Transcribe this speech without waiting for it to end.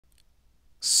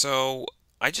So,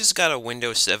 I just got a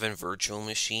Windows 7 virtual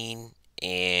machine,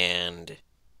 and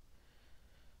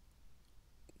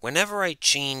whenever I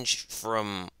change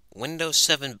from Windows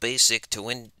 7 Basic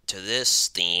to this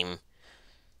theme,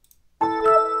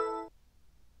 the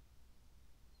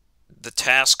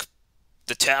task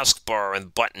the taskbar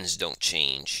and buttons don't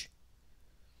change.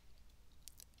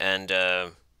 And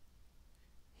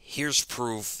here's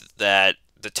proof that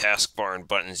the taskbar and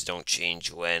buttons don't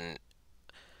change when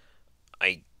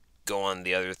I go on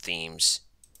the other themes.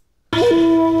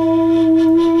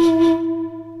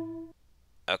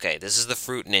 Okay, this is the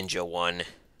Fruit Ninja one.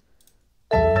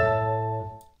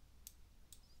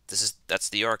 That's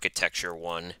the architecture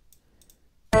one.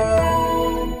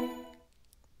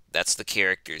 That's the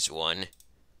characters one.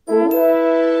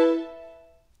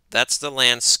 That's the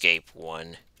landscape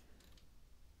one.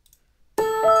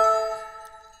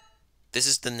 This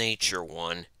is the nature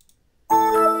one.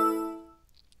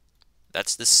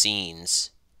 That's the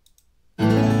scenes.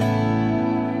 And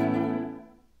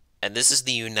this is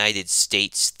the United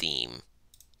States theme.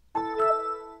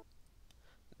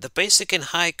 The basic and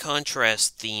high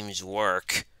contrast themes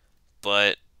work,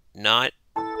 but not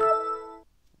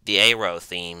the arrow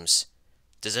themes.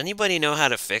 Does anybody know how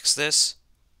to fix this?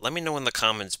 Let me know in the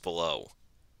comments below.